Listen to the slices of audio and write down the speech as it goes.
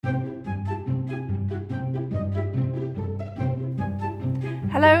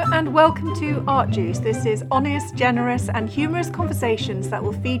Hello and welcome to Art Juice. This is honest, generous and humorous conversations that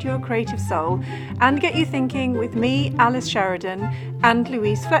will feed your creative soul and get you thinking with me, Alice Sheridan, and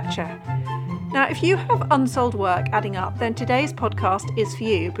Louise Fletcher. Now, if you have unsold work adding up, then today's podcast is for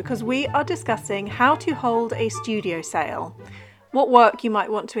you because we are discussing how to hold a studio sale, what work you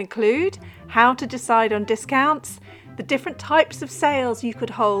might want to include, how to decide on discounts, the different types of sales you could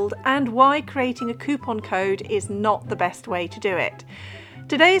hold, and why creating a coupon code is not the best way to do it.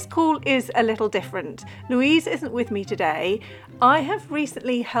 Today's call is a little different. Louise isn't with me today. I have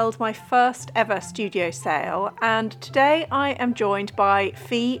recently held my first ever studio sale, and today I am joined by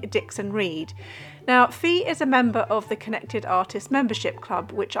Fee Dixon-Reid. Now, Fee is a member of the Connected Artists Membership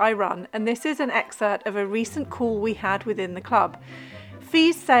Club, which I run, and this is an excerpt of a recent call we had within the club.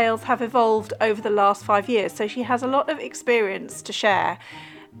 Fee's sales have evolved over the last 5 years, so she has a lot of experience to share.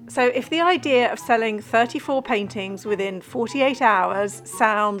 So if the idea of selling 34 paintings within 48 hours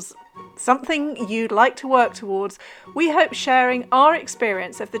sounds something you'd like to work towards, we hope sharing our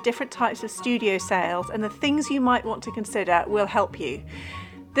experience of the different types of studio sales and the things you might want to consider will help you.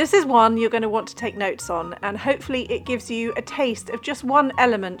 This is one you're going to want to take notes on, and hopefully it gives you a taste of just one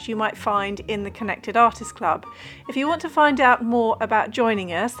element you might find in the Connected Artists Club. If you want to find out more about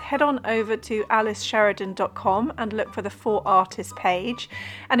joining us, head on over to alicesheridan.com and look for the For Artists page.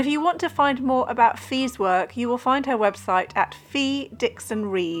 And if you want to find more about Fee's work, you will find her website at Fee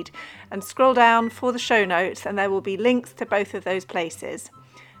Dixon-Reid, and scroll down for the show notes and there will be links to both of those places.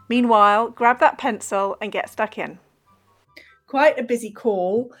 Meanwhile, grab that pencil and get stuck in. Quite a busy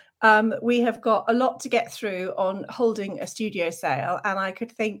call. We have got a lot to get through on holding a studio sale, and I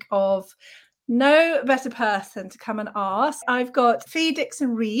could think of no better person to come and ask. I've got Fee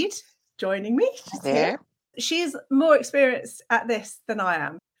Dixon-Reid joining me. There. She's more experienced at this than I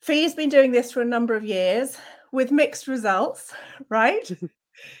am. Fee's been doing this for a number of years with mixed results, right?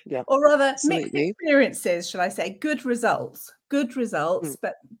 Yeah. Or rather, Absolutely. mixed experiences, shall I say? Good results,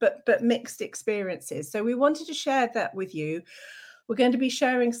 but mixed experiences. So we wanted to share that with you. We're going to be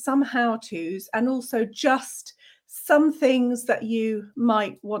sharing some how-tos and also just some things that you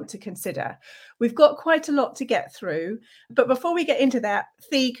might want to consider. We've got quite a lot to get through, but before we get into that,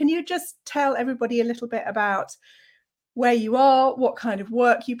 Fee, can you just tell everybody a little bit about where you are, what kind of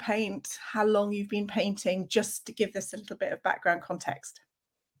work you paint, how long you've been painting, just to give this a little bit of background context?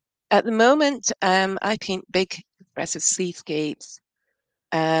 At the moment, I paint big, expressive seascapes.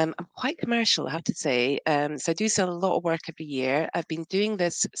 I'm quite commercial, I have to say. So I do sell a lot of work every year. I've been doing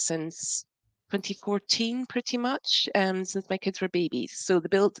this since 2014, pretty much, since my kids were babies. So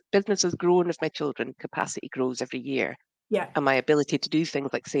the business has grown as my children. Capacity grows every year. Yeah. And my ability to do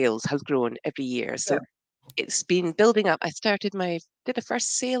things like sales has grown every year. So Yeah. it's been building up. I did a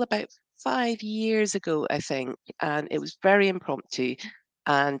first sale about 5 years ago, I think, and it was very impromptu.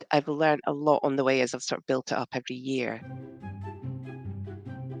 And I've learned a lot on the way as I've sort of built it up every year.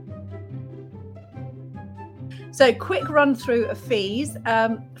 So quick run through of Fees.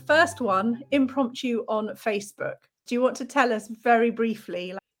 First one, impromptu on Facebook. Do you want to tell us very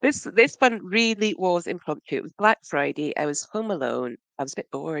briefly? This one really was impromptu. It was Black Friday. I was home alone. I was a bit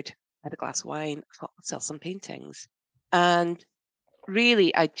bored. I had a glass of wine. I thought I'll sell some paintings. And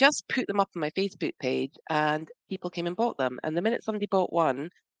really, I just put them up on my Facebook page and people came and bought them. And the minute somebody bought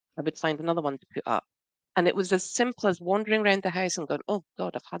one, I would find another one to put up. And it was as simple as wandering around the house and going, "Oh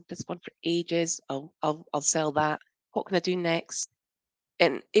God, I've had this one for ages. I'll sell that. What can I do next?"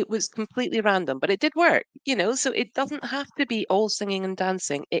 And it was completely random, but it did work, So it doesn't have to be all singing and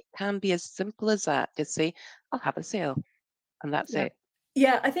dancing. It can be as simple as that. Just say, "I'll have a sale," and that's it.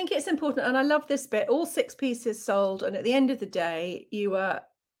 Yeah, I think it's important, and I love this bit. All 6 pieces sold, and at the end of the day, you were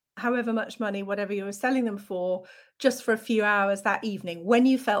however much money, whatever you were selling them for, just for a few hours that evening when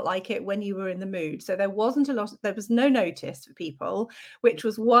you felt like it, when you were in the mood. So there was no notice for people, which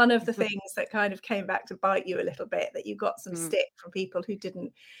was one of the things that kind of came back to bite you a little bit, that you got some stick from people who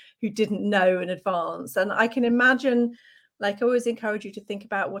didn't know in advance. And I can imagine, like I always encourage you to think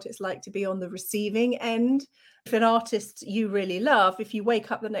about what it's like to be on the receiving end. If an artist you really love, if you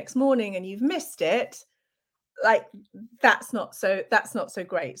wake up the next morning and you've missed it, like that's not so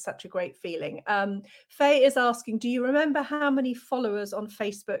great. Such a great feeling. Faye is asking, do you remember how many followers on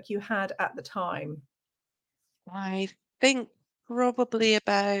Facebook you had at the time? I think probably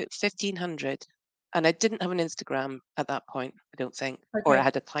about 1,500. And I didn't have an Instagram at that point, I don't think, or I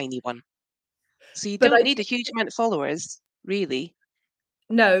had a tiny one. So you don't need a huge amount of followers, really.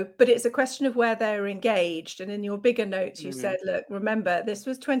 No, but it's a question of where they're engaged. And in your bigger notes, you said, look, remember, this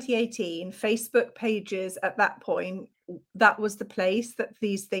was 2018. Facebook pages at that point that was the place that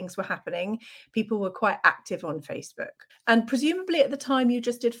these things were happening. People were quite active on Facebook. And presumably at the time you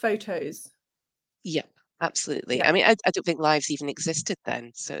just did photos. Yep, absolutely. Yeah. I mean, I don't think lives even existed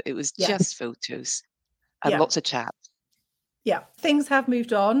then, so it was Yeah. just photos and Yeah. lots of chat. Yeah, things have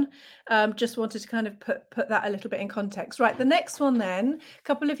moved on. Just wanted to kind of put that a little bit in context. Right, the next one then, a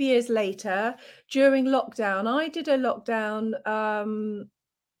couple of years later, during lockdown, I did a lockdown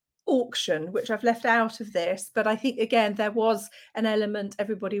auction, which I've left out of this, but I think again there was an element,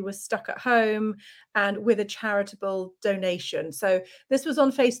 everybody was stuck at home and with a charitable donation. So this was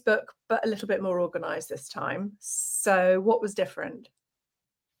on Facebook, but a little bit more organized this time. So what was different?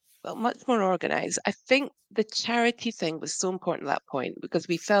 Well, much more organized. I think the charity thing was so important at that point because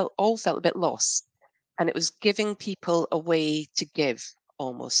we all felt a bit lost, and it was giving people a way to give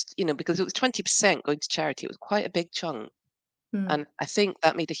almost, because it was 20% going to charity. It was quite a big chunk. Hmm. And I think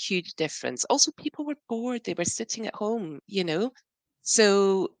that made a huge difference. Also, people were bored. They were sitting at home.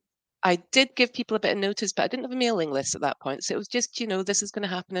 So I did give people a bit of notice, but I didn't have a mailing list at that point. So it was just, this is going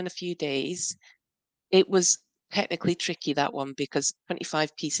to happen in a few days. It was technically tricky, that one, because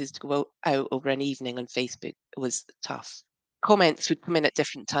 25 pieces to go out over an evening on Facebook was tough. Comments would come in at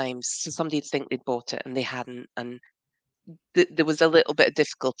different times. So somebody'd think they'd bought it and they hadn't. And there was a little bit of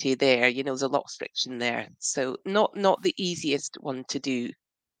difficulty there. There was a lot of friction there. So not the easiest one to do.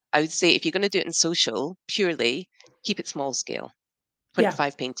 I would say if you're going to do it in social, purely keep it small scale. Yeah,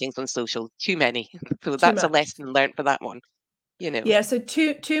 25 paintings on social, too many. So too that's a much. lesson learned for that one. Yeah, so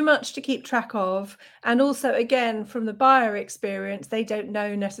too much to keep track of. And also, again, from the buyer experience, they don't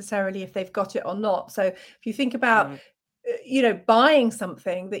know necessarily if they've got it or not. So if you think about, Mm. buying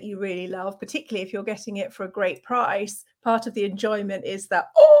something that you really love, particularly if you're getting it for a great price, part of the enjoyment is that,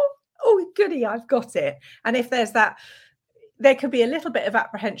 oh, goody, I've got it. And if there's that, there could be a little bit of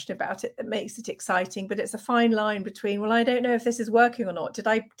apprehension about it that makes it exciting, but it's a fine line between, well, I don't know if this is working or not. Did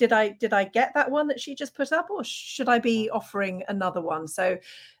I get that one that she just put up, or should I be offering another one? So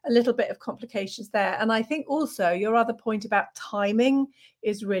a little bit of complications there. And I think also your other point about timing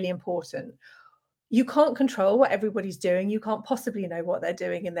is really important. You can't control what everybody's doing. You can't possibly know what they're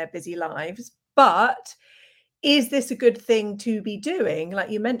doing in their busy lives. But is this a good thing to be doing? Like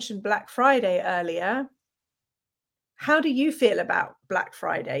you mentioned Black Friday earlier. How do you feel about Black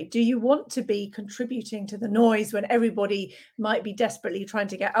Friday? Do you want to be contributing to the noise when everybody might be desperately trying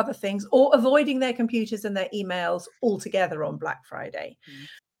to get other things, or avoiding their computers and their emails altogether on Black Friday?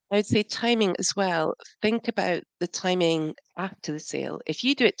 I would say timing as well. Think about the timing after the sale. If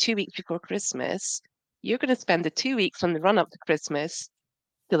you do it 2 weeks before Christmas, you're going to spend the 2 weeks on the run up to Christmas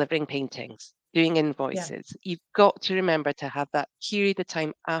delivering paintings, doing Yeah. invoices. You've got to remember to have that period of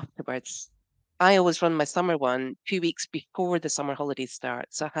time afterwards. I always run my summer one 2 weeks before the summer holidays start.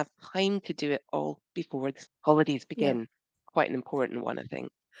 So I have time to do it all before the holidays Yeah. begin. Quite an important one, I think.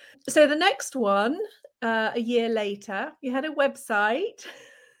 So the next one, a year later, you had a website.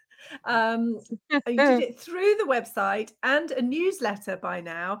 You did it through the website and a newsletter by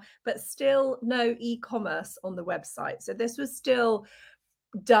now, but still no e-commerce on the website. So this was still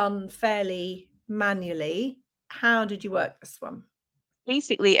done fairly manually. How did you work this one?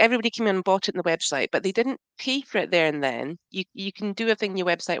 Basically, everybody came in and bought it on the website, but they didn't pay for it there and then. You can do a thing on your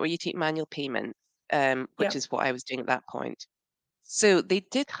website where you take manual payment, which Yeah. is what I was doing at that point. So they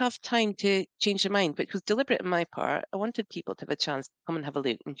did have time to change their mind, which was deliberate on my part. I wanted people to have a chance to come and have a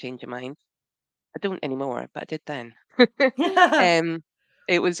look and change their mind. I don't anymore, but I did then. um,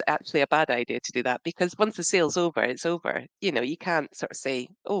 it was actually a bad idea to do that because once the sale's over, it's over. You can't sort of say,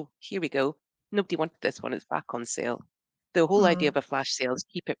 "Oh, here we go. Nobody wanted this one. It's back on sale." The whole idea Mm. of a flash sale is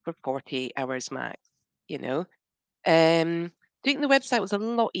keep it for 48 hours max. You know, um, doing the website was a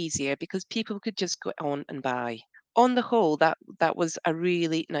lot easier because people could just go on and buy. On the whole, that was a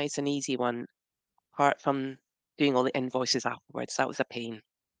really nice and easy one. Apart from doing all the invoices afterwards, that was a pain.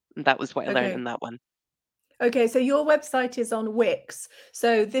 That was what I learned Okay. in that one. Okay, so your website is on Wix.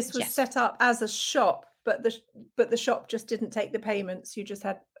 So this was Yes, set up as a shop, but the shop just didn't take the payments. You just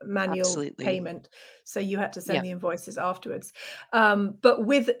had manual absolutely. payment, so you had to Yeah. send the invoices afterwards. But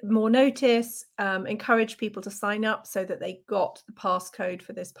with more notice, encourage people to sign up so that they got the passcode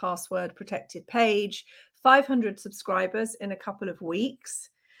for this password protected page. 500 subscribers in a couple of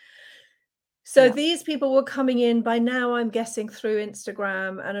weeks. So Yeah. these people were coming in by now, I'm guessing, through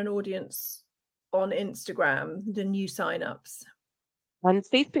Instagram and an audience on Instagram, the new signups. And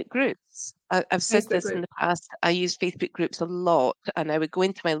Facebook groups. I've said Facebook this in group. the past. I use Facebook groups a lot, and I would go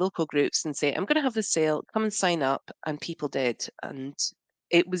into my local groups and say, "I'm going to have the sale. Come and sign up." And people did, and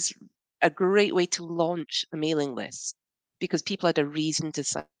it was a great way to launch the mailing list because people had a reason to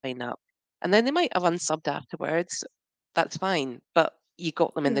sign up, and then they might have unsubbed afterwards. that's fine, but you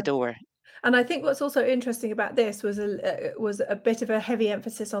got them in the Yeah. door. And I think what's also interesting about this was a bit of a heavy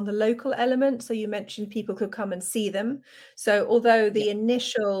emphasis on the local element. So you mentioned people could come and see them. So although Yeah. the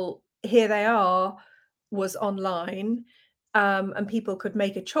initial "here they are" was online, and people could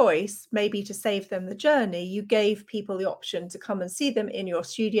make a choice, maybe to save them the journey, you gave people the option to come and see them in your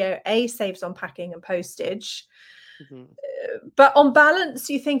studio. A, saves on packing and postage. Mhm. But on balance,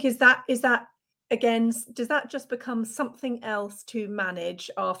 you think, is that again, does that just become something else to manage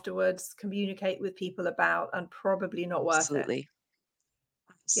afterwards, communicate with people about, and probably not worth it? Absolutely.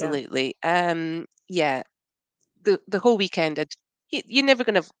 Yeah. Absolutely. Yeah, the whole weekend, you're never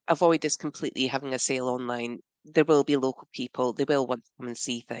going to avoid this completely having a sale online. There will be local people, they will want to come and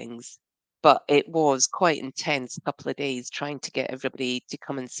see things. But it was quite intense a couple of days trying to get everybody to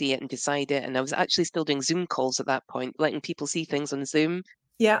come and see it and decide it. And I was actually still doing Zoom calls at that point, letting people see things on Zoom.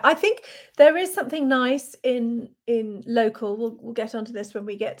 Yeah, I think there is something nice in local. We'll get onto this when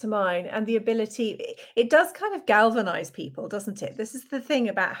we get to mine, and the ability it does kind of galvanize people, doesn't it? This is the thing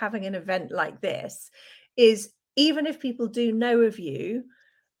about having an event like this, is even if people do know of you,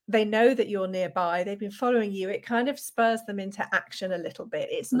 they know that you're nearby, they've been following you, it kind of spurs them into action a little bit.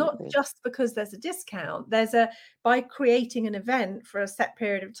 It's not Absolutely. just because there's a discount. There's a By creating an event for a set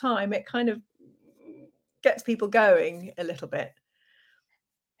period of time, it kind of gets people going a little bit.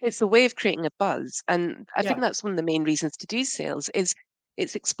 It's a way of creating a buzz, and I think Yeah. that's one of the main reasons to do sales is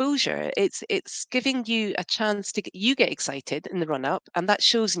it's exposure. It's giving you a chance to get excited in the run up, and that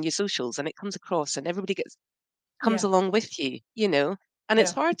shows in your socials, and it comes across, and everybody gets comes Yeah. along with you, you know. And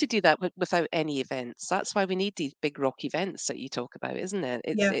it's Yeah. hard to do that without any events. That's why we need these big rock events that you talk about, isn't it?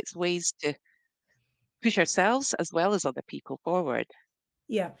 Yeah. It's ways to push ourselves as well as other people forward.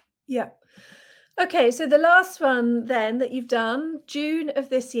 Yeah. Yeah. Okay, so the last one then that you've done, June of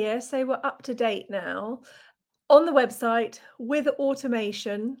this year, so we're up to date now, on the website with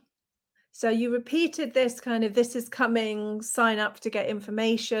automation. So you repeated this kind of, "This is coming, sign up to get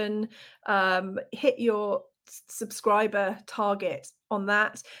information," hit your subscriber target on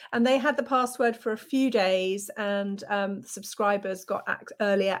that. And they had the password for a few days, and subscribers got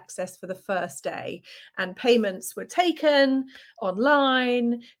early access for the first day. And payments were taken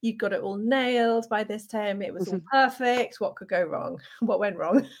online. You got it all nailed by this time. It was all perfect. What could go wrong? What went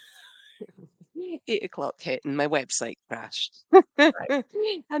wrong? 8 o'clock hit and my website crashed. Right.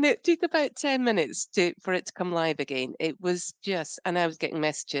 And it took about 10 minutes for it to come live again. It was just, and I was getting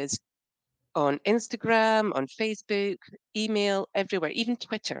messages on Instagram, on Facebook, email, everywhere, even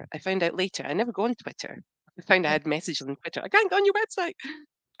Twitter. I found out later. I never go on Twitter. I found I had messages on Twitter. I can't go on your website.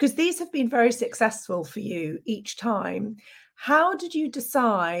 Because these have been very successful for you each time. How did you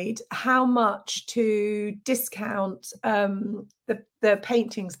decide how much to discount the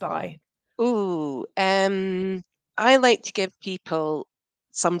paintings by? Ooh, I like to give people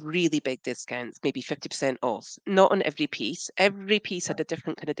some really big discounts, maybe 50% off. Not on every piece. Every piece had a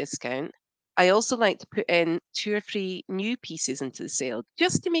different kind of discount. I also like to put in 2 or 3 new pieces into the sale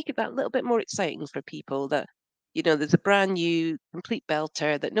just to make it that little bit more exciting for people that, there's a brand new complete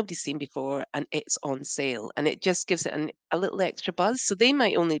belter that nobody's seen before and it's on sale. And it just gives it a little extra buzz. So they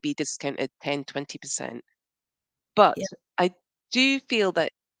might only be discounted 10, 20%. But Yeah, I do feel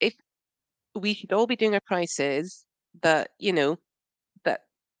that if we should all be doing our prices that, that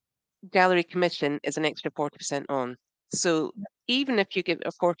gallery commission is an extra 40% on. So even if you give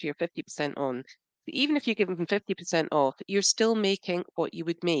a 40 or 50% on, even if you give them 50% off, you're still making what you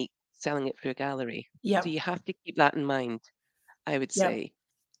would make selling it through a gallery. yeah, So you have to keep that in mind, I would yeah. say.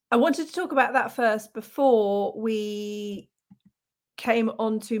 I wanted to talk about that first before we came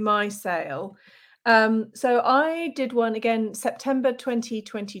onto my sale. So I did one again, September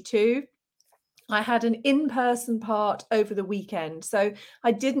 2022. I had an in-person part over the weekend. So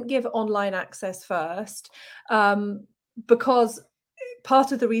I didn't give online access first, because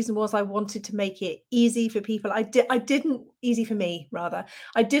part of the reason was I wanted to make it easy for people. I didn't easy for me rather.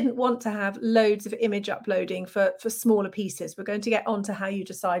 I didn't want to have loads of image uploading for smaller pieces. We're going to get on to how you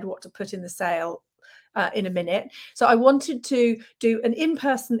decide what to put in the sale in a minute. So I wanted to do an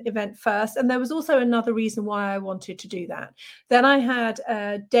in-person event first, and there was also another reason why I wanted to do that. Then I had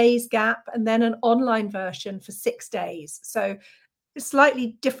a day's gap, and then an online version for 6 days. So a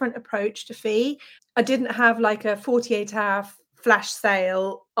slightly different approach to fee. I didn't have like a 48-hour flash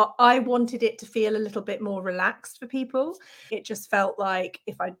sale. I wanted it to feel a little bit more relaxed for people. It just felt like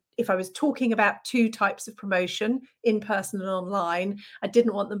if I was talking about two types of promotion, in person and online, I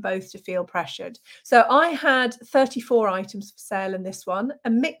didn't want them both to feel pressured. So I had 34 items for sale in this one, a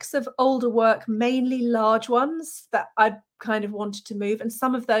mix of older work, mainly large ones that I kind of wanted to move. And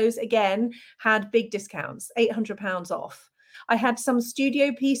some of those, again, had big discounts, £800 off. I had some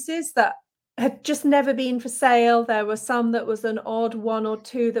studio pieces that had just never been for sale. There were some that was an odd one or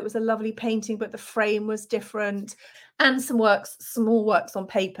two that was a lovely painting, but the frame was different, and some works, small works on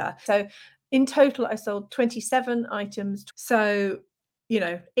paper. So in total, I sold 27 items. So,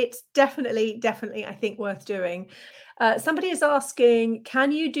 it's definitely, I think, worth doing. Somebody is asking,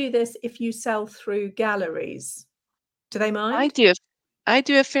 can you do this if you sell through galleries? Do they mind? I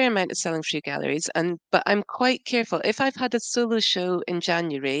do a fair amount of selling through galleries, but I'm quite careful. If I've had a solo show in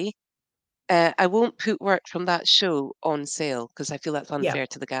January, I won't put work from that show on sale because I feel that's Yeah. unfair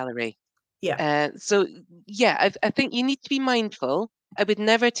to the gallery. Yeah. So yeah, I think you need to be mindful. I would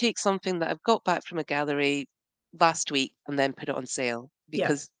never take something that I've got back from a gallery last week and then put it on sale Yeah.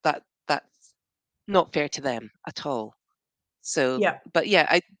 because that's not fair to them at all. So, Yeah. but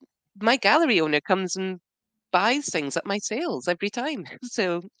yeah, my gallery owner comes and buys things at my sales every time.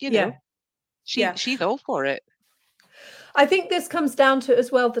 So, Yeah. Yeah. she's all for it. I think this comes down to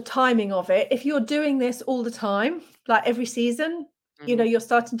as well the timing of it. If you're doing this all the time, like every season, Mhm. you're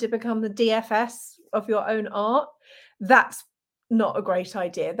starting to become the DFS of your own art. That's not a great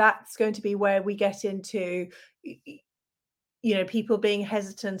idea. That's going to be where we get into, people being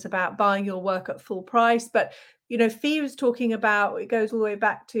hesitant about buying your work at full price. But, Fee was talking about, it goes all the way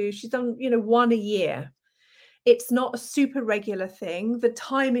back to, she's done, one a year. It's not a super regular thing. The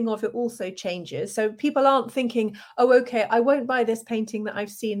timing of it also changes. So people aren't thinking, oh, okay, I won't buy this painting that I've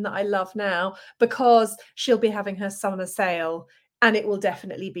seen that I love now because she'll be having her summer sale and it will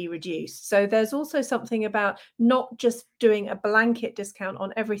definitely be reduced. So there's also something about not just doing a blanket discount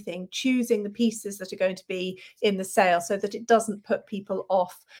on everything, choosing the pieces that are going to be in the sale so that it doesn't put people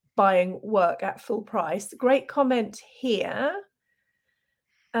off buying work at full price. Great comment here.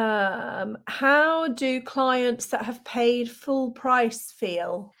 How do clients that have paid full price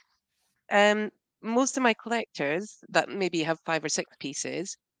feel? Most of my collectors that maybe have 5 or 6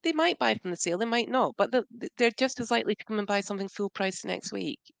 pieces, they might buy from the sale, they might not, but they're just as likely to come and buy something full price next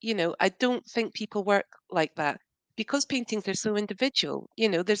week. I don't think people work like that because paintings are so individual.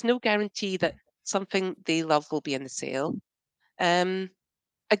 There's no guarantee that something they love will be in the sale. Again,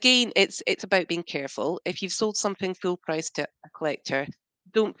 it's about being careful. If you've sold something full price to a collector,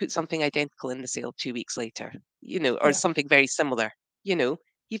 don't put something identical in the sale 2 weeks later, or Yeah. something very similar.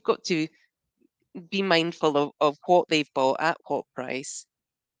 You've got to be mindful of what they've bought at what price.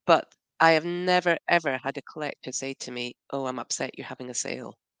 But I have never, ever had a collector say to me, oh, I'm upset you're having a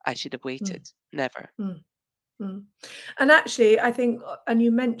sale. I should have waited. Never. Mm. And actually, I think, and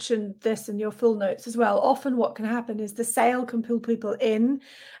you mentioned this in your full notes as well, often what can happen is the sale can pull people in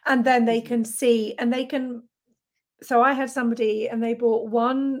and then they can see and they can. So I had somebody and they bought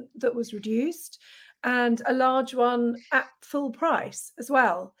one that was reduced and a large one at full price as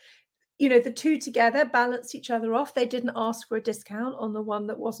well. The two together balanced each other off. They didn't ask for a discount on the one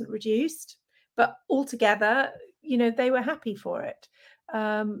that wasn't reduced, but altogether, they were happy for it.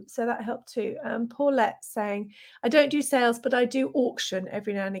 So that helped too. Paulette saying, I don't do sales, but I do auction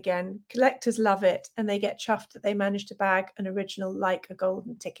every now and again. Collectors love it and they get chuffed that they managed to bag an original like a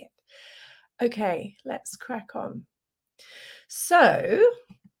golden ticket. Okay, let's crack on. So,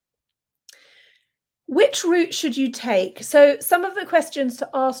 which route should you take? So some of the questions to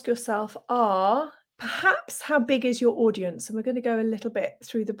ask yourself are perhaps how big is your audience? And we're going to go a little bit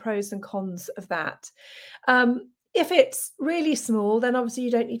through the pros and cons of that. If it's really small, then obviously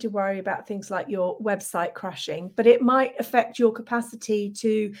you don't need to worry about things like your website crashing, but it might affect your capacity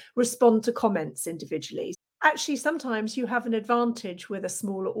to respond to comments individually. Actually, sometimes you have an advantage with a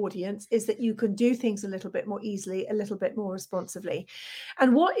smaller audience is that you can do things a little bit more easily, a little bit more responsively.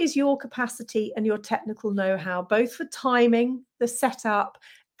 And what is your capacity and your technical know-how, both for timing, the setup,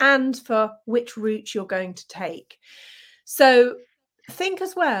 and for which route you're going to take? So think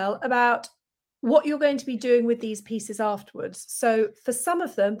as well about what you're going to be doing with these pieces afterwards. So for some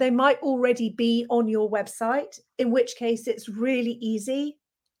of them, they might already be on your website, in which case it's really easy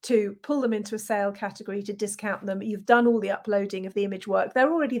to pull them into a sale category, to discount them. You've done all the uploading of the image work.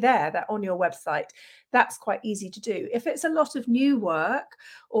 They're already there. They're on your website. That's quite easy to do. If it's a lot of new work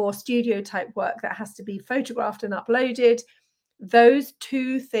or studio type work that has to be photographed and uploaded, those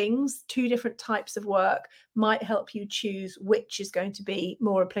two things, two different types of work, might help you choose which is going to be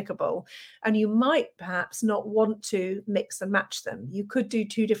more applicable. And you might perhaps not want to mix and match them. You could do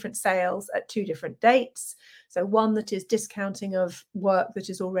two different sales at two different dates. So one that is discounting of work that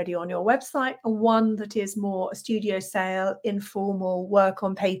is already on your website, and one that is more a studio sale, informal work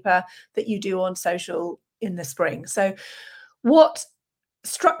on paper that you do on social in the spring. So what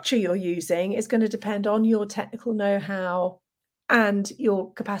structure you're using is going to depend on your technical know-how and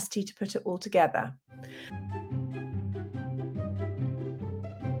your capacity to put it all together.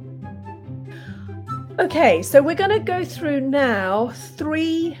 Okay, so we're going to go through now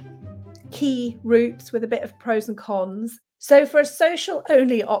 3 key routes with a bit of pros and cons. So for a social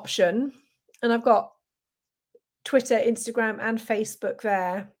only option, and I've got Twitter, Instagram, and Facebook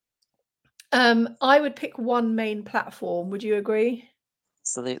there, I would pick one main platform. Would you agree?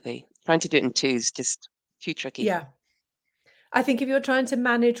 Absolutely. Trying to do it in two is just too tricky. Yeah. I think if you're trying to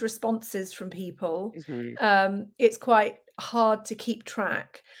manage responses from people, it's quite hard to keep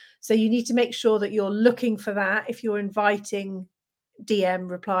track. So you need to make sure that you're looking for that if you're inviting DM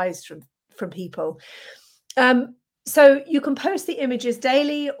replies from people. So you can post the images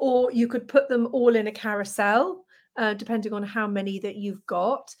daily, or you could put them all in a carousel, depending on how many that you've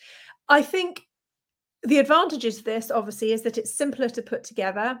got. I think the advantages of this, obviously, is that it's simpler to put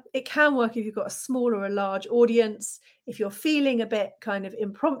together. It can work if you've got a small or a large audience. If you're feeling a bit kind of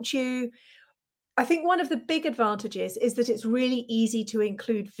impromptu, I think one of the big advantages is that it's really easy to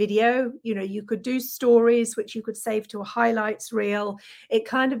include video. You know, you could do stories, which you could save to a highlights reel. It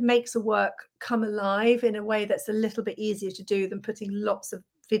kind of makes a work come alive in a way that's a little bit easier to do than putting lots of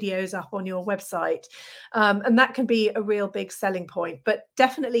videos up on your website. And that can be a real big selling point, but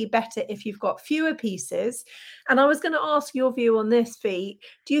definitely better if you've got fewer pieces. And I was going to ask your view on this, Fee.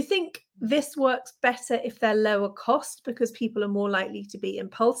 Do you think this works better if they're lower cost because people are more likely to be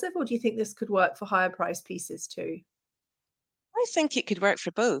impulsive, or do you think this could work for higher price pieces too? I think it could work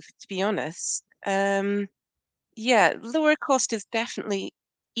for both, to be honest. Yeah, lower cost is definitely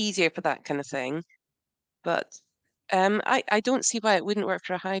easier for that kind of thing, but I don't see why it wouldn't work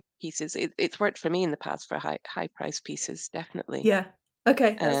for high pieces. It's worked for me in the past for high price pieces, definitely. Yeah.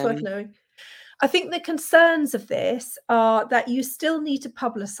 Okay, that's worth Um, knowing. I think the concerns of this are that you still need to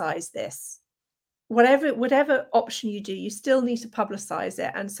publicize this. Whatever option you do, you still need to publicize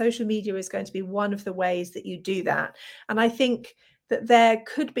it, and social media is going to be one of the ways that you do that. And I think that there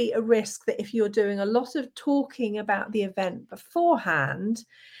could be a risk that if you're doing a lot of talking about the event beforehand,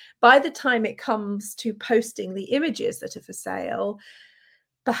 by the time it comes to posting the images that are for sale,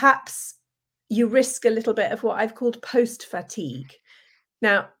 perhaps you risk a little bit of what I've called post fatigue.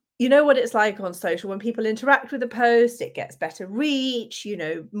 Now, you know what it's like on social. When people interact with a post, it gets better reach, you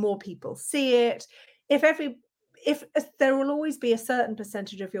know, more people see it. If there will always be a certain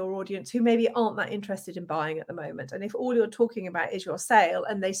percentage of your audience who maybe aren't that interested in buying at the moment. And if all you're talking about is your sale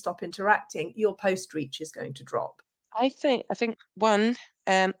and they stop interacting, your post reach is going to drop. I think one,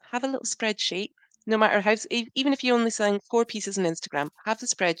 have a little spreadsheet. No matter how, even if you only selling 4 pieces on Instagram, have the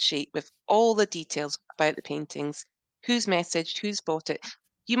spreadsheet with all the details about the paintings, who's messaged, who's bought it.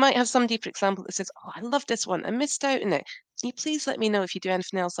 You might have somebody, for example, that says, "Oh, I love this one. I missed out on it. Can you please let me know if you do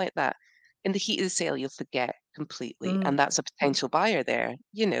anything else like that?" In the heat of the sale, you'll forget completely, and Mm. that's a potential buyer there,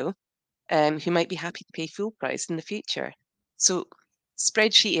 who might be happy to pay full price in the future. So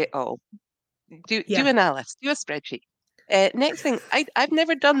spreadsheet it all. Do Yeah. an Alice, do a spreadsheet. Next thing, I've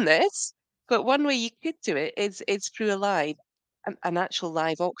never done this, but one way you could do it is through an actual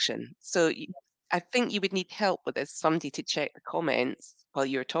live auction. So I think you would need help with this, somebody to check the comments while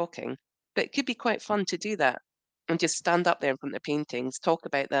you're talking. But it could be quite fun to do that and just stand up there in front of the paintings, talk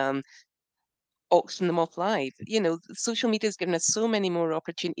about them, auction them off live. Social media has given us so many more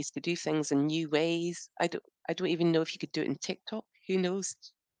opportunities to do things in new ways. I don't even know if you could do it in TikTok. Who knows?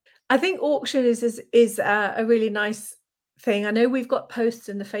 I think auction is a really nice thing. I know we've got posts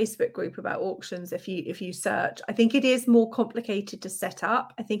in the Facebook group about auctions. If you search, I think it is more complicated to set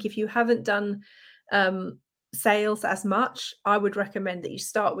up. I think if you haven't done um, sales as much, I would recommend that you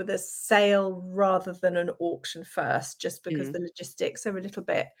start with a sale rather than an auction first, just because the logistics are a little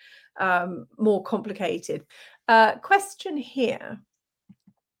bit more complicated. Question here.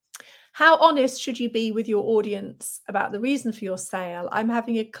 How honest should you be with your audience about the reason for your sale? I'm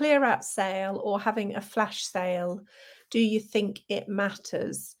having a clear out sale or having a flash sale. Do you think it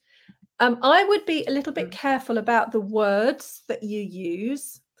matters? I would be a little bit careful about the words that you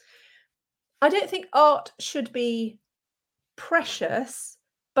use. I don't think art should be precious,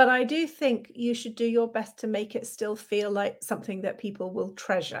 but I do think you should do your best to make it still feel like something that people will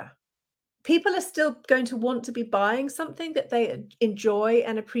treasure. people are still going to want to be buying something that they enjoy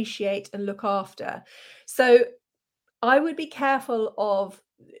and appreciate and look after. So I would be careful of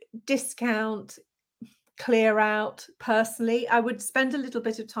discount, clear out. Personally, I would spend a little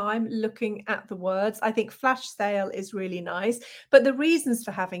bit of time looking at the words. I think flash sale is really nice, but the reasons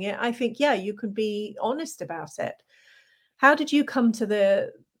for having it, I think, yeah, you can be honest about it. How did you come to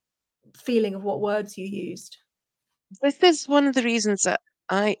the feeling of what words you used? This is one of the reasons that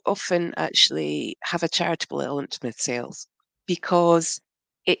I often actually have a charitable element to my sales, because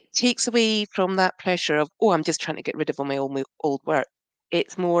it takes away from that pressure of, oh, I'm just trying to get rid of all my old work.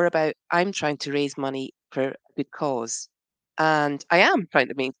 It's more about I'm trying to raise money for a good cause. And I am trying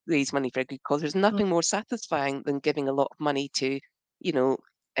to raise money for a good cause. There's Mm, nothing more satisfying than giving a lot of money to, you know,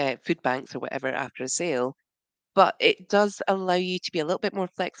 food banks or whatever after a sale. But it does allow you to be a little bit more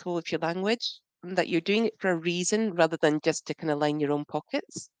flexible with your language, and that you're doing it for a reason rather than just to kind of line your own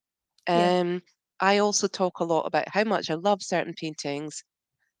pockets. yeah, Um, I also talk a lot about how much I love certain paintings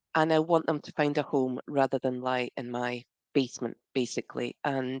and I want them to find a home rather than lie in my basement, basically.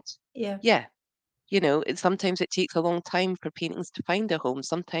 And yeah, yeah, sometimes it takes a long time for paintings to find a home.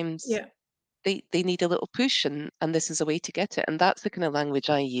 Sometimes yeah. they need a little push, and this is a way to get it. And that's the kind of language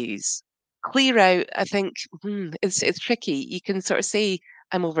I use. Clear out, I think, it's tricky. You can sort of say,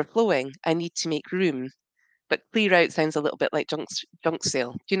 I'm overflowing, I need to make room. But clear out sounds a little bit like junk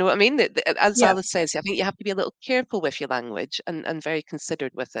sale. Do you know what I mean? As Yeah. Alice says, I think you have to be a little careful with your language and very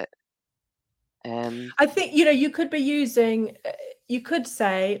considered with it. Um, I think, you could be using, you could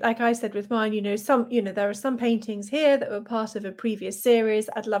say, like I said with mine, there are some paintings here that were part of a previous series.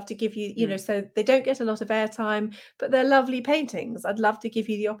 I'd love to give you, mm, so they don't get a lot of airtime, but they're lovely paintings. I'd love to give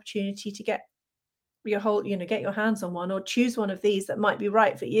you the opportunity to get your hands on one or choose one of these that might be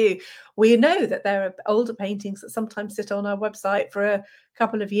right for you. We know that there are older paintings that sometimes sit on our website for a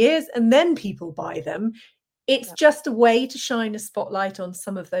couple of years and then people buy them. It's yeah. just a way to shine a spotlight on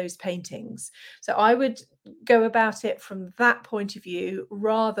some of those paintings. So I would go about it from that point of view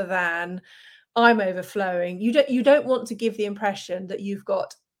rather than I'm overflowing. You don't want to give the impression that you've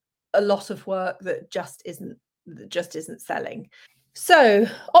got a lot of work that just isn't selling. So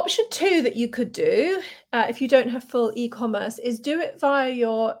option two that you could do, if you don't have full e-commerce, is do it via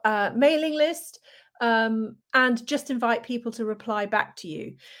your mailing list, and just invite people to reply back to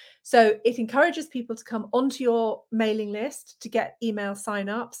you. So it encourages people to come onto your mailing list to get email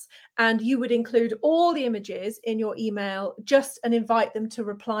signups, and you would include all the images in your email and invite them to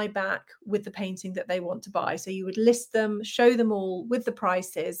reply back with the painting that they want to buy. So you would list them, show them all with the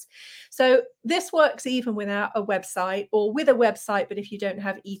prices. So this works even without a website, or with a website, but if you don't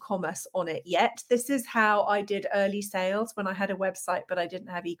have e-commerce on it yet. This is how I did early sales when I had a website, but I didn't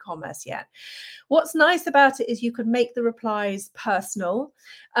have e-commerce yet. What's nice about it is you could make the replies personal.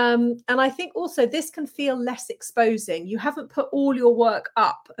 And I think also this can feel less exposing. You haven't put all your work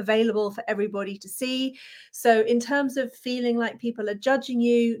up available for everybody to see. So in terms of feeling like people are judging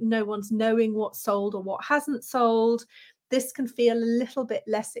you, no one's knowing what sold or what hasn't sold, this can feel a little bit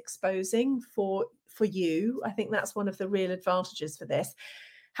less exposing for you. I think that's one of the real advantages for this.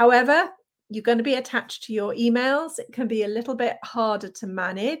 However, you're going to be attached to your emails. It can be a little bit harder to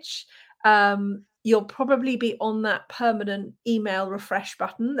manage. You'll probably be on that permanent email refresh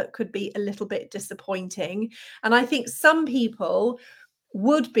button that could be a little bit disappointing. And I think some people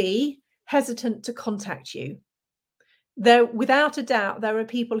would be hesitant to contact you. Without a doubt, there are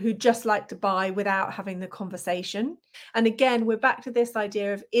people who just like to buy without having the conversation. And again, we're back to this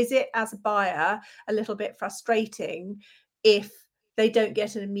idea of, is it as a buyer a little bit frustrating if they don't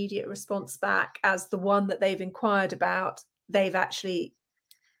get an immediate response back as the one that they've inquired about?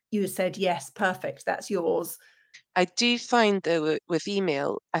 You said, yes, perfect, that's yours. I do find though with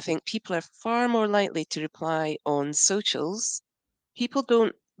email, I think people are far more likely to reply on socials. People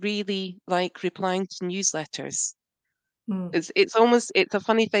don't really like replying to newsletters. Mm, It's a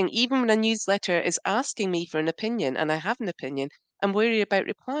funny thing. Even when a newsletter is asking me for an opinion and I have an opinion, I'm wary about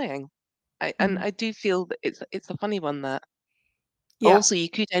replying. And mm. I do feel that it's a funny one that Yeah, also you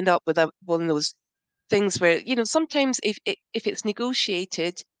could end up with one of those things where, sometimes if it's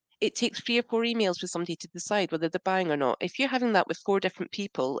negotiated, it takes 3 or 4 emails for somebody to decide whether they're buying or not. If you're having that with 4 different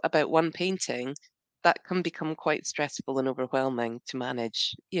people about one painting, that can become quite stressful and overwhelming to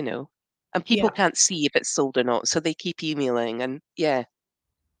manage. And people yeah, can't see if it's sold or not, so they keep emailing. And yeah,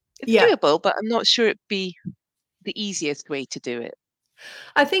 it's yeah. doable, but I'm not sure it'd be the easiest way to do it.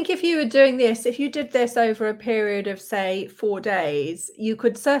 I think if you did this over a period of, say, 4 days, you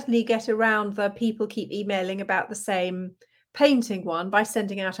could certainly get around the people keep emailing about the same painting one by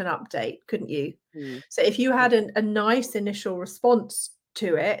sending out an update, couldn't you? Mm, So if you yeah. had a nice initial response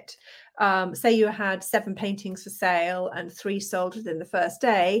to it, say you had 7 paintings for sale and 3 sold within the first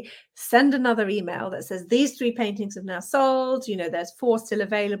day, send another email that says these 3 paintings have now sold, there's 4 still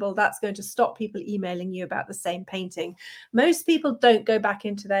available. That's going to stop people emailing you about the same painting. Most people don't go back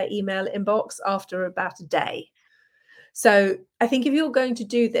into their email inbox after about a day. So I think if you're going to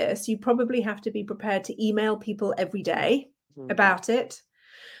do this, you probably have to be prepared to email people every day about it.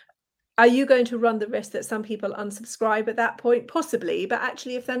 Are you going to run the risk that some people unsubscribe at that point? Possibly, but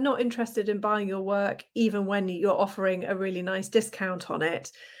actually, if they're not interested in buying your work, even when you're offering a really nice discount on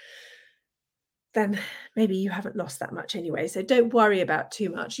it, then maybe you haven't lost that much anyway. So don't worry about too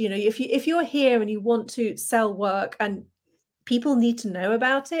much. If you're here and you want to sell work and people need to know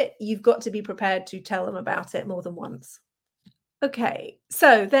about it, you've got to be prepared to tell them about it more than once. Okay,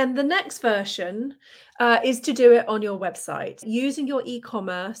 so then the next version is to do it on your website using your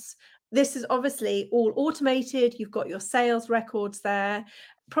e-commerce. This is obviously all automated. You've got your sales records there.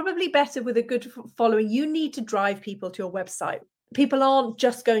 Probably better with a good following. You need to drive people to your website. People aren't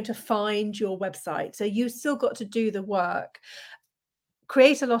just going to find your website. So you've still got to do the work,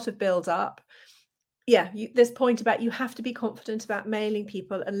 create a lot of build up. Yeah, this point about you have to be confident about mailing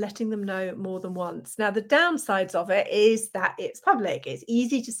people and letting them know more than once. Now, the downsides of it is that it's public. It's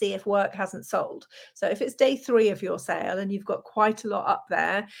easy to see if work hasn't sold. So if it's day 3 of your sale and you've got quite a lot up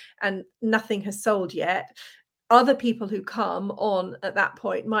there and nothing has sold yet, other people who come on at that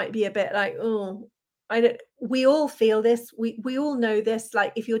point might be a bit like, oh, we all feel this. We all know this.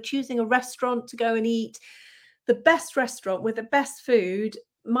 Like if you're choosing a restaurant to go and eat, the best restaurant with the best food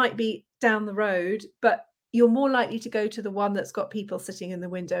might be down the road, but you're more likely to go to the one that's got people sitting in the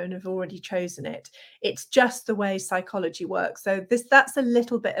window and have already chosen it. It's just the way psychology works. So that's a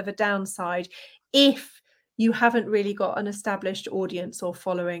little bit of a downside if you haven't really got an established audience or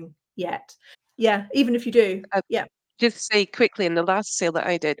following yet. Yeah, even if you do. Yeah. Just say quickly, in the last sale that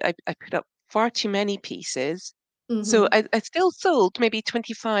I did, I put up far too many pieces. So I still sold maybe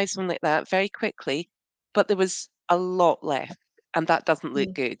 25, something like that, very quickly, but there was a lot left, and that doesn't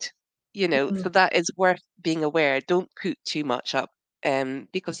look good. So that is worth being aware. Don't put too much up,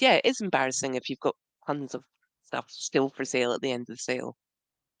 because yeah, it is embarrassing if you've got tons of stuff still for sale at the end of the sale.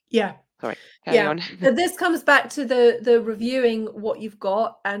 Yeah. Sorry, carry on. So this comes back to the reviewing what you've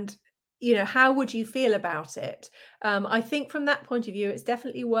got and how would you feel about it? I think from that point of view, it's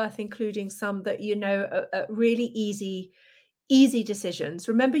definitely worth including some that are really easy decisions.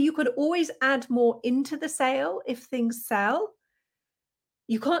 Remember, you could always add more into the sale if things sell.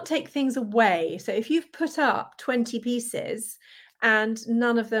 You can't take things away. So if you've put up 20 pieces and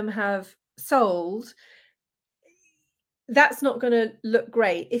none of them have sold, that's not going to look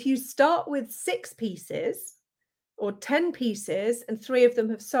great. If you start with 6 pieces or 10 pieces and 3 of them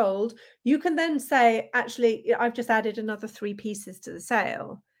have sold, you can then say, actually, I've just added another 3 pieces to the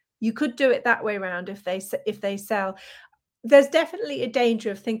sale. You could do it that way around if they sell. There's definitely a danger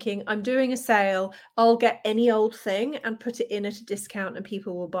of thinking, I'm doing a sale, I'll get any old thing and put it in at a discount and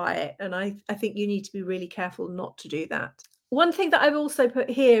people will buy it. And I think you need to be really careful not to do that. One thing that I've also put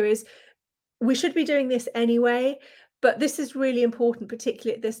here is we should be doing this anyway, but this is really important,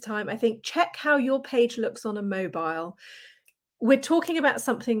 particularly at this time. I think check how your page looks on a mobile. We're talking about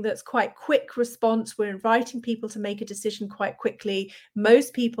something that's quite quick response. We're inviting people to make a decision quite quickly.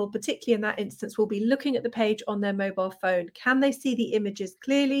 Most people, particularly in that instance, will be looking at the page on their mobile phone. Can they see the images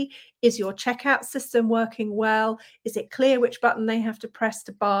clearly? Is your checkout system working well? Is it clear which button they have to press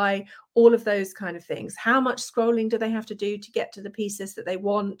to buy? All of those kind of things. How much scrolling do they have to do to get to the pieces that they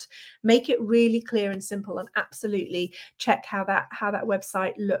want? Make it really clear and simple, and absolutely check how that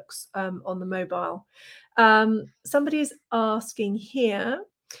website looks on the mobile. Somebody's asking here,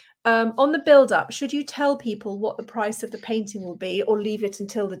 on the build up, should you tell people what the price of the painting will be or leave it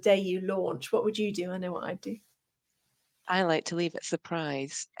until the day you launch? What would you do? I know what I'd do. I like to leave it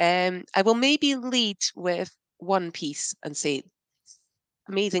surprise. I will maybe lead with one piece and say,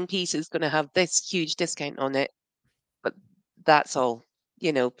 amazing piece is going to have this huge discount on it, but that's all.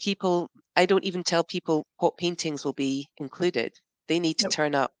 I don't even tell people what paintings will be included. They need to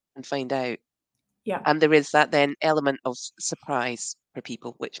turn up and find out. Yeah. And there is that then element of surprise for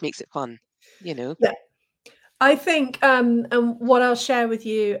people, which makes it fun, Yeah. I think, and what I'll share with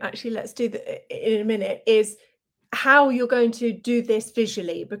you, actually, let's do that in a minute, is how you're going to do this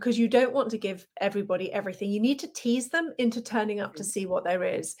visually, because you don't want to give everybody everything. You need to tease them into turning up to see what there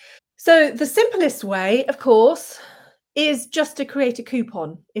is. So the simplest way, of course, is just to create a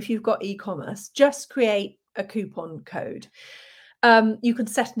coupon. If you've got e-commerce, just create a coupon code. You can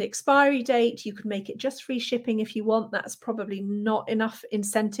set an expiry date. You can make it just free shipping if you want. That's probably not enough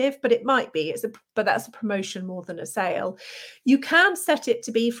incentive, but it might be. But that's a promotion more than a sale. You can set it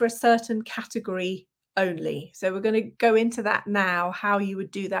to be for a certain category only. So we're going to go into that now, how you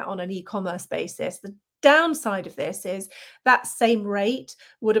would do that on an e-commerce basis. The downside of this is that same rate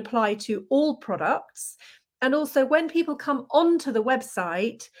would apply to all products. And also when people come onto the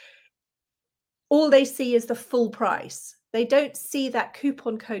website, all they see is the full price. They don't see that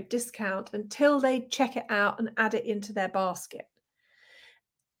coupon code discount until they check it out and add it into their basket.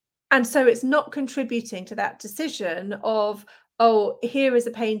 And so it's not contributing to that decision of, oh, here is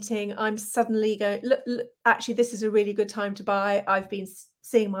a painting. I'm suddenly going, look, actually, this is a really good time to buy. I've been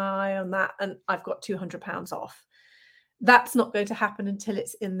seeing my eye on that and I've got £200 off. That's not going to happen until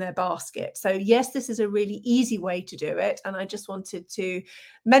it's in their basket. So yes, this is a really easy way to do it. And I just wanted to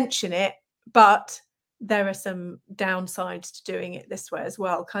mention it, but there are some downsides to doing it this way as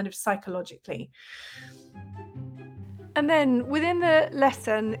well, kind of psychologically. And then within the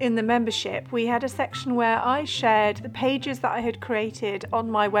lesson in the membership, we had a section where I shared the pages that I had created on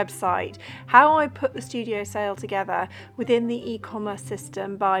my website, how I put the studio sale together within the e-commerce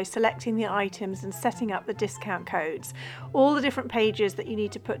system by selecting the items and setting up the discount codes, all the different pages that you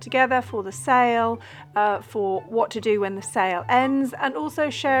need to put together for the sale, for what to do when the sale ends, and also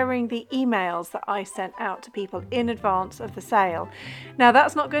sharing the emails that I sent out to people in advance of the sale. Now,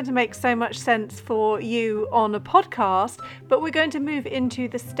 that's not going to make so much sense for you on a podcast, but we're going to move into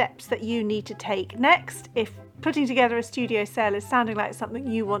the steps that you need to take next. If putting together a studio sale is sounding like something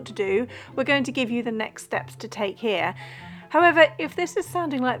you want to do, we're going to give you the next steps to take here. However, if this is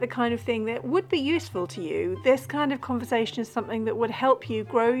sounding like the kind of thing that would be useful to you, this kind of conversation is something that would help you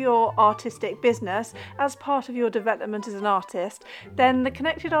grow your artistic business as part of your development as an artist, then the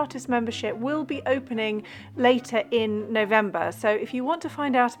Connected Artist membership will be opening later in November. So if you want to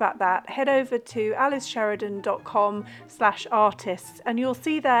find out about that, head over to alicesheridan.com/artists and you'll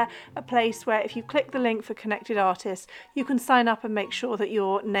see there a place where if you click the link for Connected Artists, you can sign up and make sure that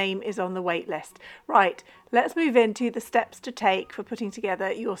your name is on the wait list. Right. Let's move into the steps to take for putting together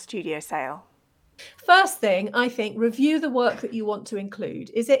your studio sale. First thing, I think, review the work that you want to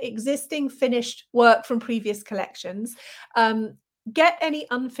include. Is it existing finished work from previous collections? Get any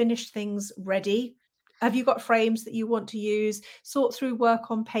unfinished things ready. Have you got frames that you want to use? Sort through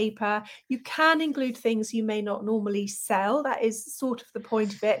work on paper. You can include things you may not normally sell. That is sort of the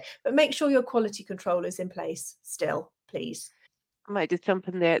point of it. But make sure your quality control is in place still, please. I might just jump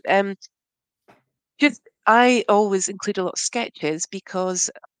in there. I always include a lot of sketches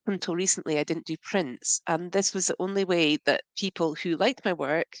because until recently I didn't do prints, and this was the only way that people who liked my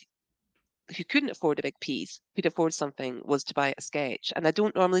work, who couldn't afford a big piece, could afford something, was to buy a sketch. And I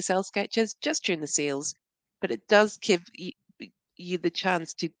don't normally sell sketches just during the sales, but it does give you the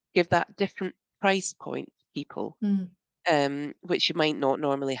chance to give that different price point to people, which you might not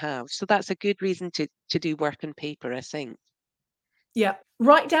normally have. So that's a good reason to do work on paper, I think. Yeah.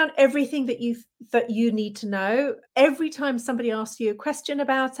 Write down everything that you need to know. Every time somebody asks you a question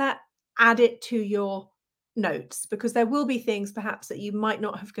about it, add it to your notes, because there will be things perhaps that you might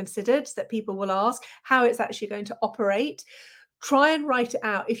not have considered that people will ask, how it's actually going to operate. Try and write it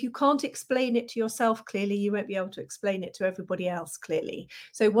out. If you can't explain it to yourself clearly, you won't be able to explain it to everybody else clearly.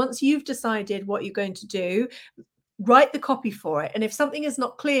 So once you've decided what you're going to do, write the copy for it. And if something is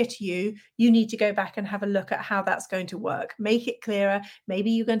not clear to you, you need to go back and have a look at how that's going to work. Make it clearer. Maybe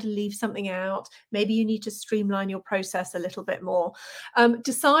you're going to leave something out. Maybe you need to streamline your process a little bit more.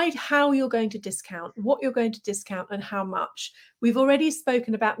 Decide how you're going to discount, what you're going to discount and how much. We've already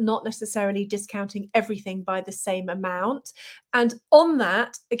spoken about not necessarily discounting everything by the same amount. And on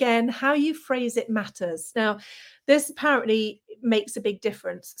that, again, how you phrase it matters. Now, this apparently makes a big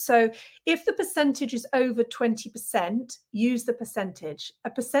difference. So if the percentage is over 20%, use the percentage.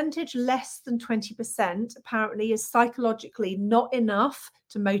 A percentage less than 20% apparently is psychologically not enough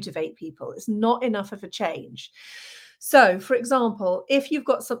to motivate people. It's not enough of a change. So, for example, if you've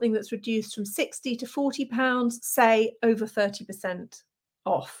got something that's reduced from £60 to £40, say over 30%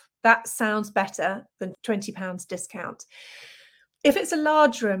 off. That sounds better than £20 discount. If it's a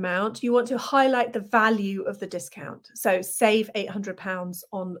larger amount, you want to highlight the value of the discount. So save £800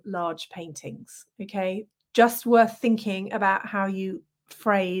 on large paintings, okay? Just worth thinking about how you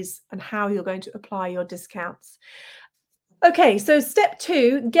phrase and how you're going to apply your discounts. Okay, so step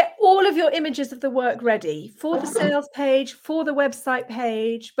 2, get all of your images of the work ready for the sales page, for the website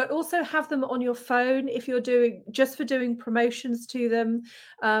page, but also have them on your phone if you're doing promotions to them,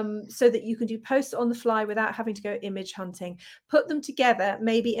 so that you can do posts on the fly without having to go image hunting. Put them together,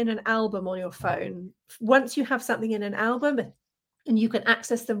 maybe in an album on your phone. Once you have something in an album, and you can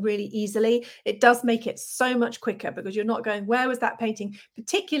access them really easily. It does make it so much quicker because you're not going, where was that painting?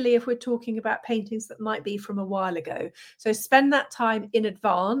 Particularly if we're talking about paintings that might be from a while ago. So spend that time in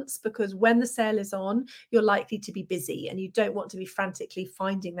advance, because when the sale is on, you're likely to be busy and you don't want to be frantically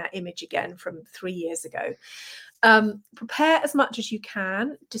finding that image again from 3 years ago. Prepare as much as you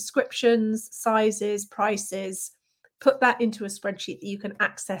can, descriptions, sizes, prices. Put that into a spreadsheet that you can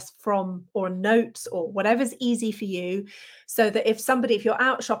access from, or notes, or whatever's easy for you, so that if you're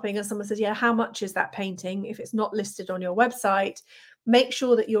out shopping and someone says, yeah, how much is that painting? If it's not listed on your website, make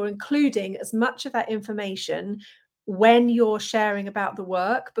sure that you're including as much of that information when you're sharing about the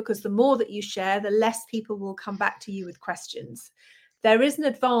work, because the more that you share, the less people will come back to you with questions. There is an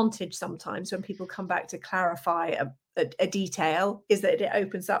advantage sometimes when people come back to clarify a detail, is that it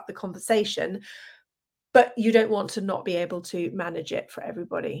opens up the conversation, but you don't want to not be able to manage it for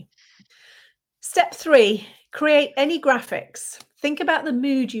everybody. Step 3, create any graphics. Think about the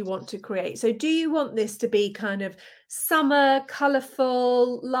mood you want to create. So do you want this to be kind of summer,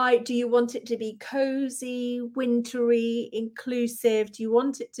 colourful, light? Do you want it to be cozy, wintry, inclusive? Do you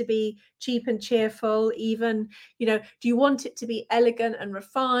want it to be cheap and cheerful even? Do you want it to be elegant and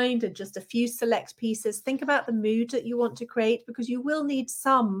refined and just a few select pieces? Think about the mood that you want to create, because you will need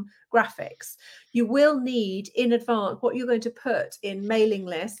some graphics. You will need in advance what you're going to put in mailing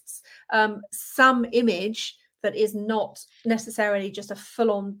lists, some image that is not necessarily just a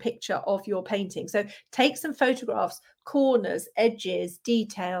full-on picture of your painting. So take some photographs, corners, edges,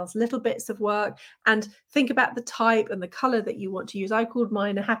 details, little bits of work, and think about the type and the color that you want to use. I called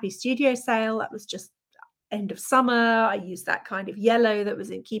mine a happy studio sale. That was just end of summer. I used that kind of yellow that was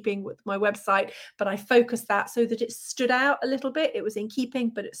in keeping with my website, but I focused that so that it stood out a little bit. It was in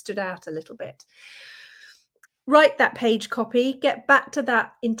keeping, but it stood out a little bit. Write that page copy, get back to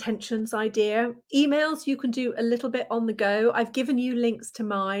that intentions idea. Emails, you can do a little bit on the go. I've given you links to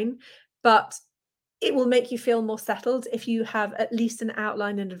mine, but it will make you feel more settled if you have at least an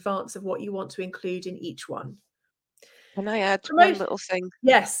outline in advance of what you want to include in each one. Can I add one Promote. little thing?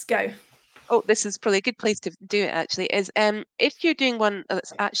 Yes, go. Oh, this is probably a good place to do it actually, is if you're doing one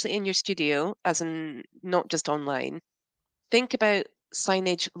that's actually in your studio, as in not just online, think about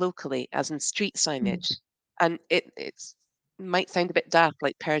signage locally, as in street signage. And it's might sound a bit daft,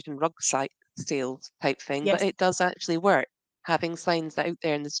 like Persian rug sales type thing, but Yes. it does actually work, having signs out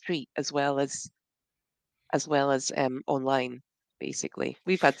there in the street as well as online, basically.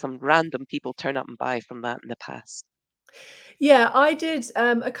 We've had some random people turn up and buy from that in the past. Yeah, I did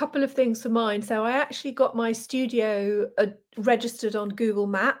a couple of things for mine. So I actually got my studio registered on Google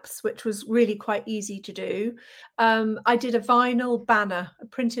Maps, which was really quite easy to do. I did a vinyl banner, a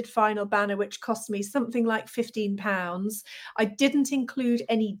printed vinyl banner, which cost me something like £15. I didn't include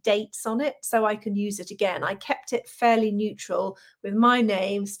any dates on it, so I can use it again. I kept it fairly neutral with my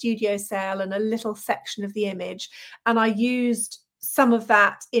name, studio sale, and a little section of the image. And I used some of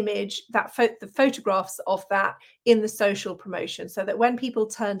that image, the photographs of that in the social promotion, so that when people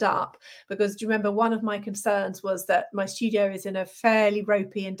turned up, because do you remember one of my concerns was that my studio is in a fairly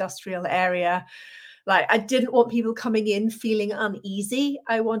ropey industrial area. Like, I didn't want people coming in feeling uneasy.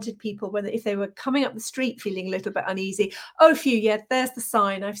 I wanted people, if they were coming up the street feeling a little bit uneasy, oh, phew, yeah, there's the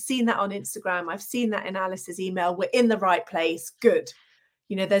sign. I've seen that on Instagram. I've seen that in Alice's email. We're in the right place. Good.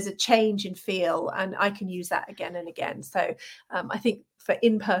 There's a change in feel, and I can use that again and again. So I think for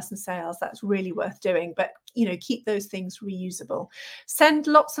in-person sales, that's really worth doing. But keep those things reusable. Send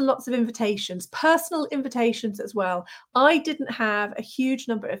lots and lots of invitations, personal invitations as well. I didn't have a huge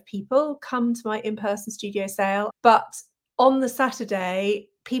number of people come to my in-person studio sale, but on the Saturday,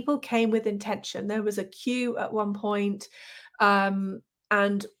 people came with intention. There was a queue at one point,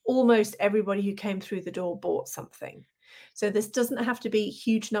 and almost everybody who came through the door bought something. So this doesn't have to be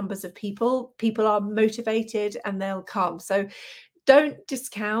huge numbers of people. People are motivated and they'll come. So don't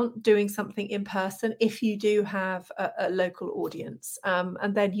discount doing something in person if you do have a local audience.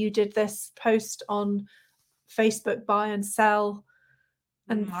 And then you did this post on Facebook buy and sell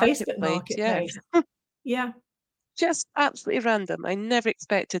and Facebook Marketplace, yeah. Marketplace. Yeah. Just absolutely random. I never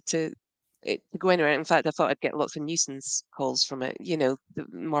expected it to go anywhere. In fact, I thought I'd get lots of nuisance calls from it. The Yeah.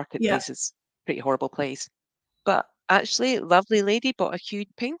 marketplace is a pretty horrible place. But actually, lovely lady bought a huge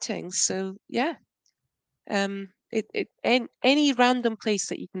painting. So yeah, any random place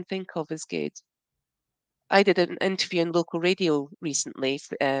that you can think of is good. I did an interview on local radio recently,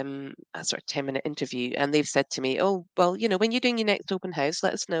 a sort of 10-minute interview, and they've said to me, "Oh, well, when you're doing your next open house,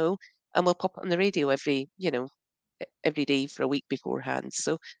 let us know, and we'll pop it on the radio every day for a week beforehand."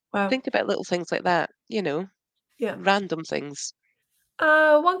 So Wow. think about little things like that, Yeah. random things.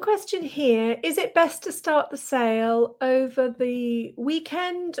 One question here. Is it best to start the sale over the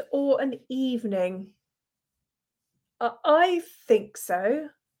weekend or an evening? I think so,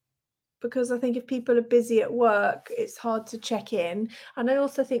 because I think if people are busy at work, it's hard to check in. And I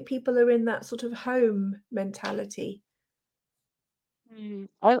also think people are in that sort of home mentality.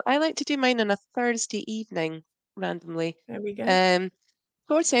 I like to do mine on a Thursday evening randomly. There we go. Um,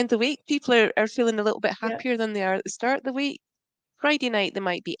 Towards the end of the week, people are feeling a little bit Yeah, happier than they are at the start of the week. Friday night, they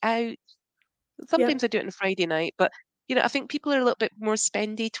might be out. yeah, Sometimes I do it on Friday night, but I think people are a little bit more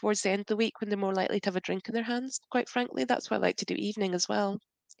spendy towards the end of the week when they're more likely to have a drink in their hands, quite frankly. That's why I like to do evening as well,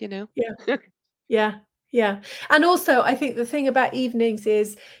 you know. yeah. Yeah, yeah. And also, I think the thing about evenings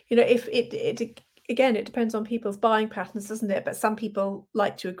is, if again, it depends on people's buying patterns, doesn't it? But some people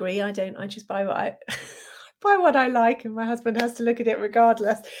like to agree. I don't. I just buy what I buy what I like, and my husband has to look at it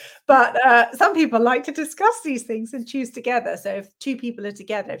regardless. But some people like to discuss these things and choose together. So if two people are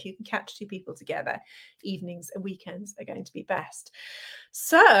together, if you can catch two people together, evenings and weekends are going to be best.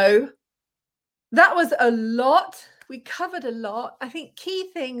 So that was a lot. We covered a lot. I think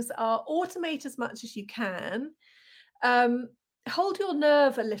key things are automate as much as you can. Hold your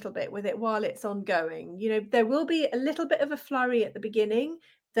nerve a little bit with it while it's ongoing. There will be a little bit of a flurry at the beginning,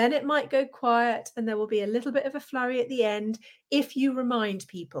 then it might go quiet, and there will be a little bit of a flurry at the end if you remind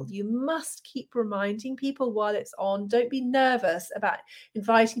people. You must keep reminding people while it's on. Don't be nervous about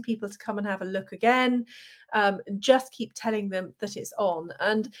inviting people to come and have a look again. And just keep telling them that it's on.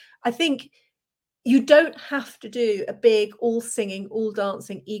 And I think you don't have to do a big all singing, all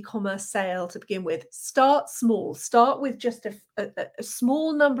dancing e-commerce sale to begin with. Start small. Start with just a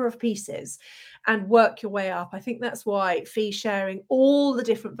small number of pieces and work your way up. I think that's why Fee's sharing all the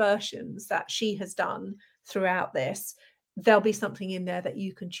different versions that she has done throughout this. There'll be something in there that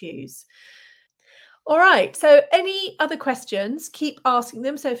you can choose. All right. So any other questions, keep asking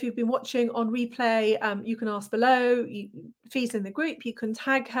them. So if you've been watching on replay, you can ask below. Fee's in the group, you can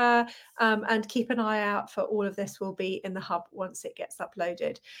tag her, and keep an eye out for all of this will be in the hub once it gets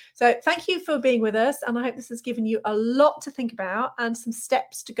uploaded. So thank you for being with us. And I hope this has given you a lot to think about and some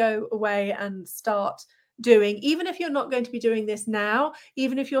steps to go away and start doing, even if you're not going to be doing this now,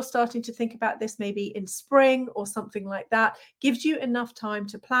 even if you're starting to think about this maybe in spring or something like that, gives you enough time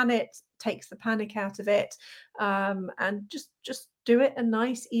to plan it, takes the panic out of it, and just do it a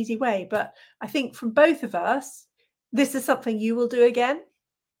nice, easy way. But I think from both of us, this is something you will do again.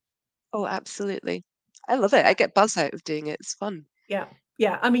 Oh, absolutely. I love it. I get buzz out of doing it. It's fun. Yeah.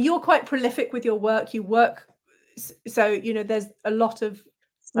 Yeah. I mean, you're quite prolific with your work. You work, so, there's a lot of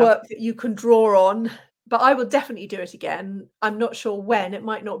work that you can draw on. But I will definitely do it again. I'm not sure when. It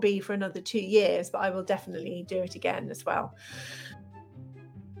might not be for another 2 years, but I will definitely do it again as well.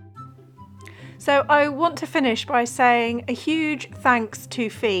 So I want to finish by saying a huge thanks to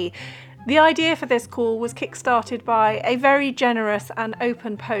Fee. The idea for this call was kickstarted by a very generous and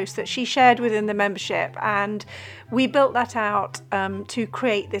open post that she shared within the membership, and we built that out to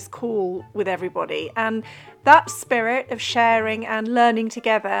create this call with everybody. And that spirit of sharing and learning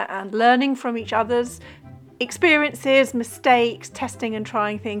together and learning from each other's experiences, mistakes, testing and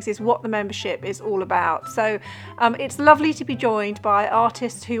trying things is what the membership is all about. So it's lovely to be joined by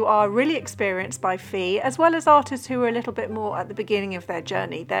artists who are really experienced by Fee, as well as artists who are a little bit more at the beginning of their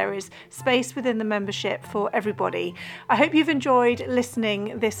journey. There is space within the membership for everybody. I hope you've enjoyed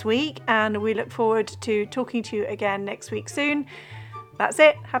listening this week, and we look forward to talking to you again next week soon. That's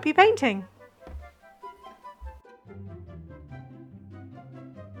it. Happy painting.